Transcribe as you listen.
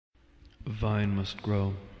A vine must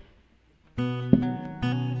grow.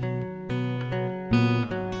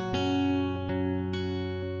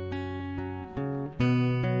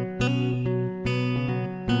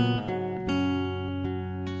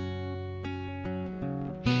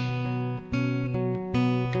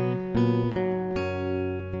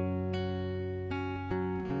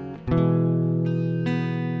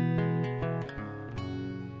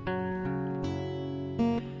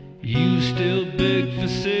 You still beg for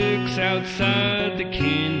 6 outside the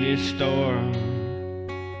candy store,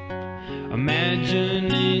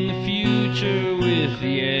 imagining a future with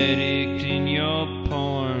the addict in your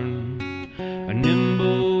porn. A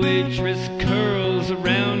nimble waitress curls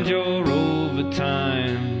around your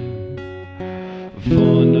overtime.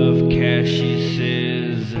 For enough cash, she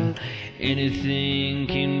says, anything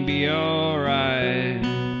can be alright.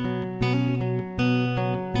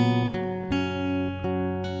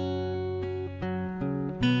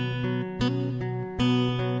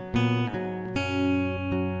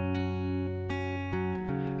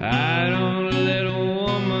 I don't let a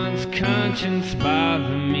woman's conscience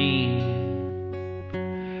bother me.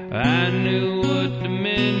 I knew what the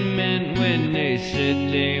men meant when they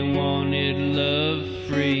said they wanted love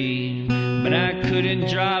free, but I couldn't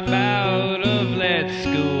drop out of that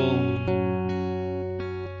school.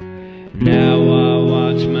 Now I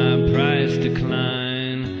watch my price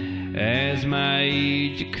decline as my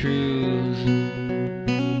age accrues.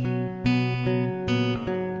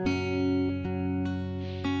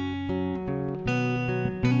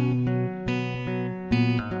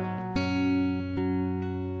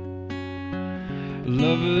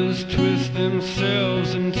 Lovers twist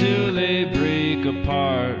themselves until they break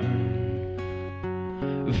apart,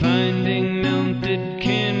 finding melted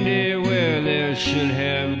candy where there should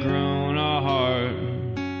have grown a heart,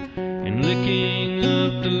 and licking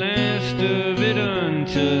up the last of it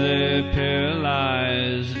until they're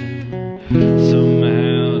paralyzed.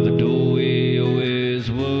 Somehow the doorway always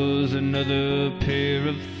was another pair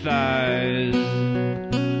of thighs.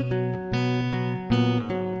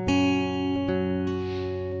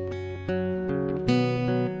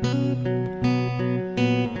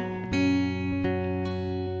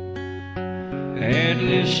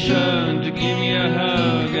 Atlas shrugged to give me a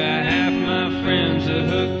hug. Half my friends are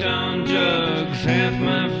hooked on drugs, half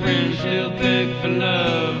my friends still beg for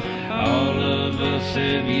love. All of us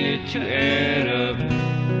have yet to add up.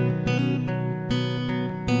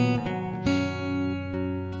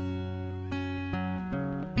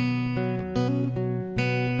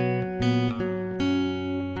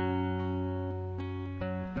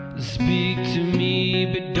 Speak to me,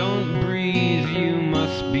 but don't breathe, you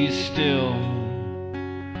must be still.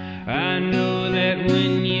 I know that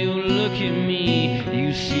when you look at me,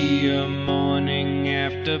 you see a morning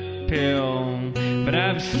after pill. But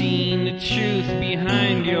I've seen the truth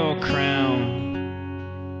behind your crown.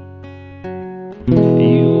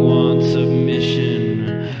 You want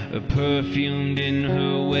submission, perfumed in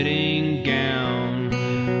her wedding gown.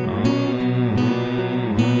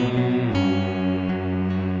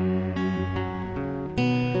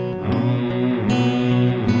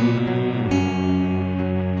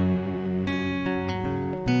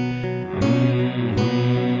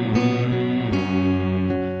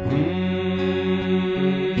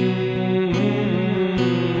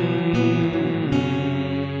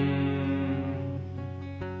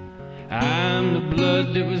 I'm the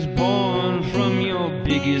blood that was born from your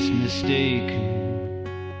biggest mistake.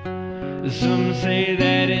 Some say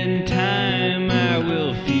that in time I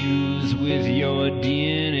will fuse with your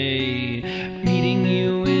DNA, meeting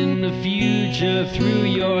you in the future through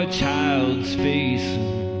your child's face.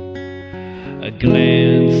 A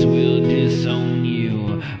glance will disown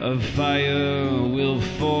you, a fire will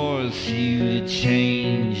force you to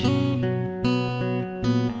change.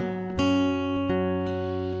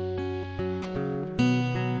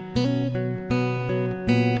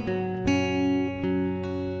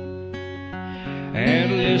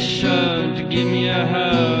 Atlas shrugged to give me a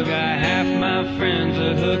hug. Half my friends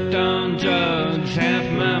are hooked on drugs,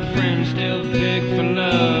 half my friends still beg for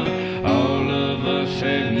love. All of us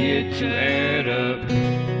have yet to add up.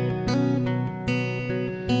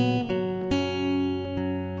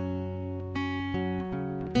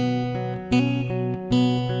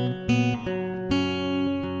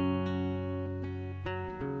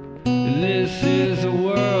 This is a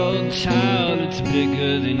world, child, it's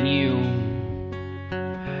bigger than you.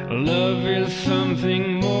 Love is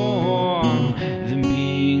something more than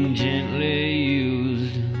being gently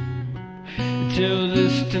used. Tell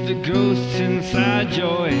this to the ghosts inside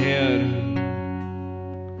your head.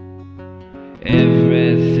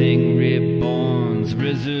 Everything reborn's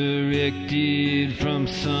resurrected from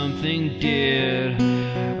something dead.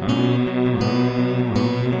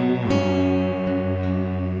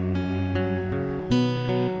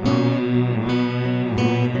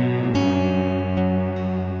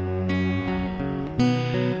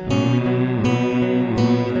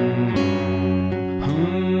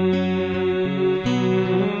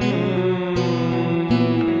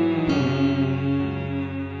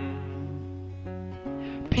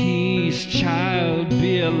 Peace, child,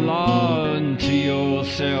 be a law unto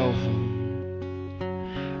yourself.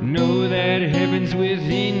 Know that heaven's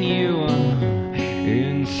within you,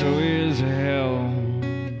 and so is hell.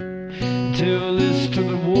 Tell this to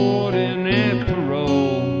the warden at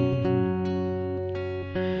parole.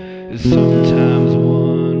 Sometimes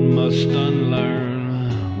one must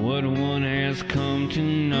unlearn what one has come to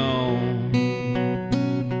know.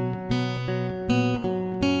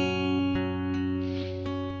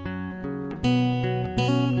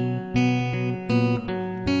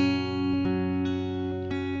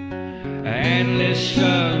 Atlas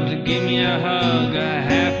shrugged, give me a hug.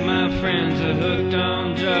 Half my friends are hooked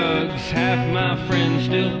on drugs. Half my friends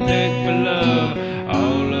still beg for love.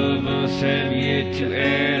 All of us have yet to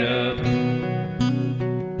add up.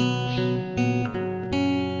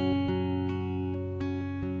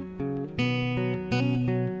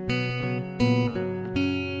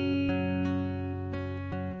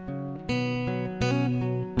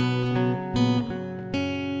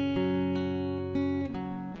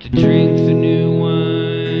 To drink the new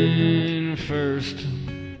wine first.